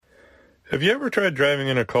Have you ever tried driving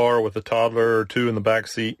in a car with a toddler or two in the back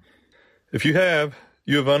seat? If you have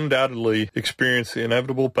undoubtedly experienced the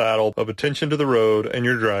inevitable battle of attention to the road and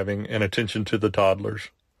your driving and attention to the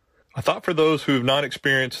toddlers. I thought for those who have not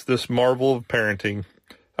experienced this marvel of parenting,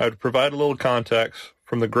 I would provide a little context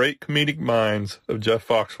from the great comedic minds of Jeff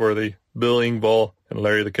Foxworthy, Bill Engvall, and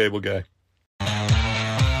Larry the Cable Guy.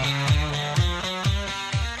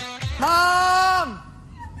 Mom!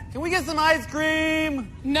 Can we get some ice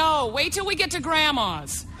cream? No, wait till we get to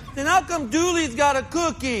Grandma's. Then how come Dooley's got a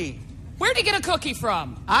cookie? Where'd he get a cookie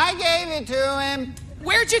from? I gave it to him.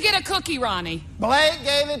 Where'd you get a cookie, Ronnie? Blake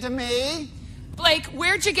gave it to me. Blake,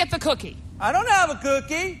 where'd you get the cookie? I don't have a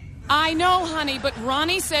cookie. I know, honey, but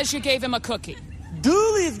Ronnie says you gave him a cookie.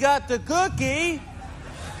 Dooley's got the cookie.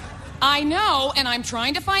 I know, and I'm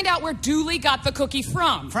trying to find out where Dooley got the cookie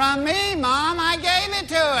from. From me, Mom. I gave it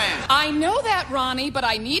to him. I know that, Ronnie, but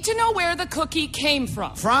I need to know where the cookie came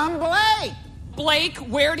from. From Blake. Blake,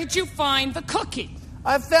 where did you find the cookie?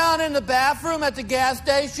 I found it in the bathroom at the gas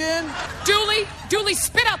station. Dooley,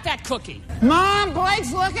 spit out that cookie. Mom,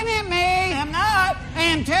 Blake's looking at me. I'm not.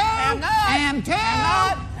 Am too. I'm not. Am too.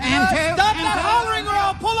 I'm not. Am too. Stop that hollering or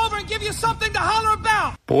I'll pull over and give you something to holler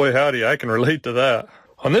about. Boy, howdy, I can relate to that.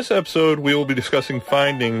 On this episode, we will be discussing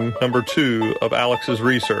finding number 2 of Alex's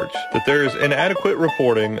research, that there is inadequate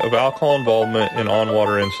reporting of alcohol involvement in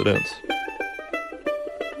on-water incidents.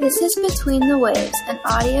 This is Between the Waves, an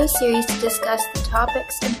audio series to discuss the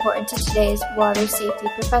topics important to today's water safety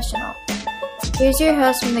professional. Here's your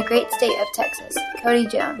host from the great state of Texas, Cody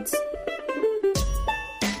Jones.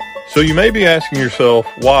 So you may be asking yourself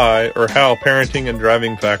why or how parenting and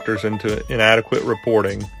driving factors into inadequate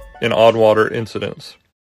reporting in on-water incidents.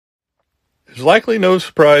 It's likely no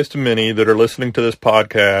surprise to many that are listening to this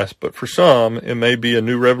podcast, but for some, it may be a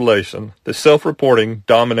new revelation that self-reporting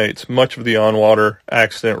dominates much of the on-water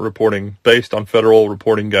accident reporting based on federal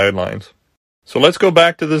reporting guidelines. So let's go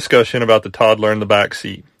back to the discussion about the toddler in the back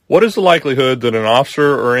seat. What is the likelihood that an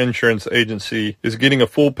officer or insurance agency is getting a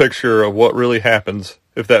full picture of what really happens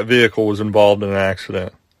if that vehicle was involved in an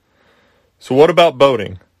accident? So what about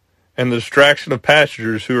boating and the distraction of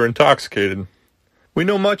passengers who are intoxicated? We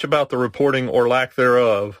know much about the reporting or lack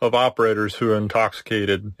thereof of operators who are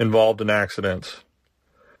intoxicated involved in accidents.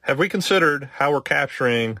 Have we considered how we're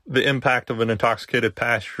capturing the impact of an intoxicated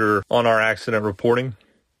passenger on our accident reporting?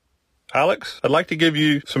 Alex, I'd like to give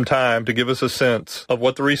you some time to give us a sense of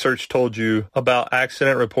what the research told you about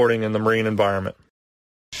accident reporting in the marine environment.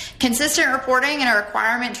 Consistent reporting and a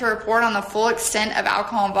requirement to report on the full extent of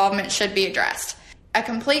alcohol involvement should be addressed. A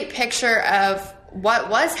complete picture of what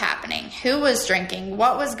was happening, who was drinking,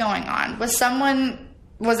 what was going on, was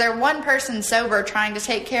there one person sober trying to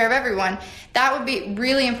take care of everyone? That would be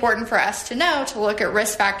really important for us to know to look at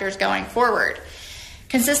risk factors going forward.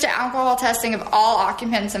 Consistent alcohol testing of all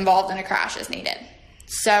occupants involved in a crash is needed.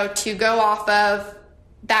 So to go off of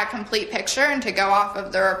that complete picture and to go off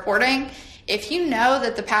of the reporting, if you know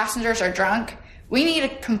that the passengers are drunk, we need a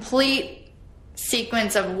complete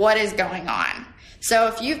sequence of what is going on. So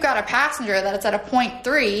if you've got a passenger that's at a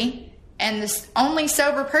 0.3 and this only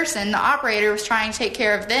sober person, the operator, was trying to take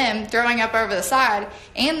care of them, throwing up over the side,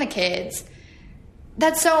 and the kids,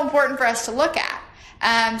 that's so important for us to look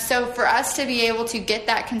at. So for us to be able to get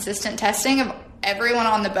that consistent testing of everyone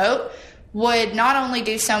on the boat would not only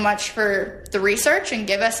do so much for the research and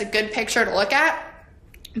give us a good picture to look at,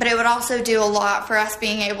 but it would also do a lot for us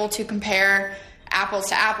being able to compare apples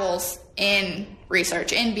to apples in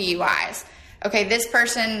research, in BUIs. Okay, this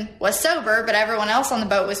person was sober, but everyone else on the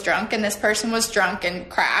boat was drunk, and this person was drunk and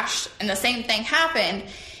crashed, and the same thing happened.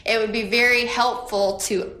 It would be very helpful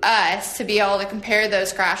to us to be able to compare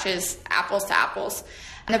those crashes apples to apples.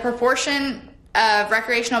 And the proportion of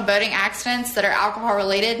recreational boating accidents that are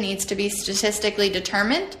alcohol-related needs to be statistically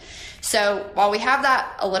determined. So while we have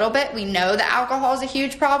that a little bit, we know that alcohol is a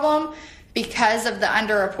huge problem. Because of the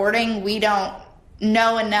underreporting, we don't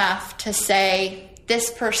know enough to say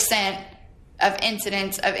this percent of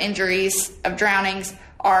incidents, of injuries, of drownings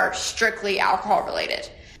are strictly alcohol related.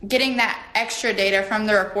 Getting that extra data from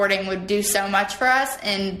the reporting would do so much for us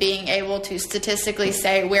in being able to statistically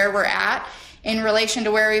say where we're at in relation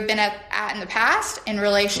to where we've been at in the past, in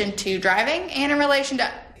relation to driving, and in relation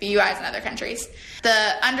to BUIs in other countries.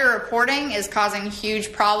 The underreporting is causing a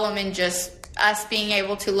huge problem in just us being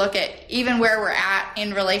able to look at even where we're at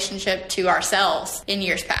in relationship to ourselves in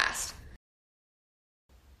years past.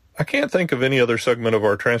 I can't think of any other segment of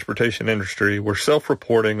our transportation industry where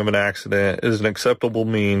self-reporting of an accident is an acceptable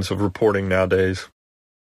means of reporting nowadays.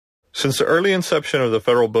 Since the early inception of the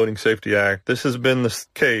Federal Boating Safety Act, this has been the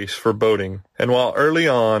case for boating, and while early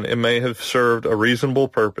on it may have served a reasonable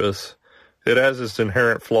purpose, it has its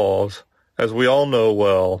inherent flaws, as we all know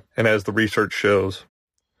well and as the research shows.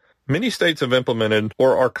 Many states have implemented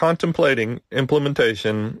or are contemplating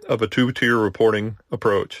implementation of a two-tier reporting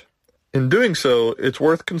approach. In doing so, it's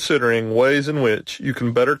worth considering ways in which you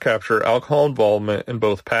can better capture alcohol involvement in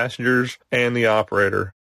both passengers and the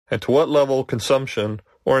operator, and to what level consumption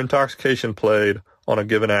or intoxication played on a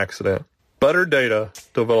given accident. Better data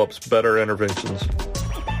develops better interventions.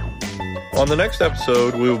 On the next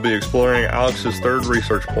episode, we will be exploring Alex's third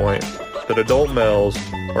research point, that adult males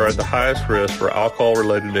are at the highest risk for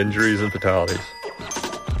alcohol-related injuries and fatalities.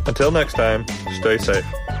 Until next time, stay safe.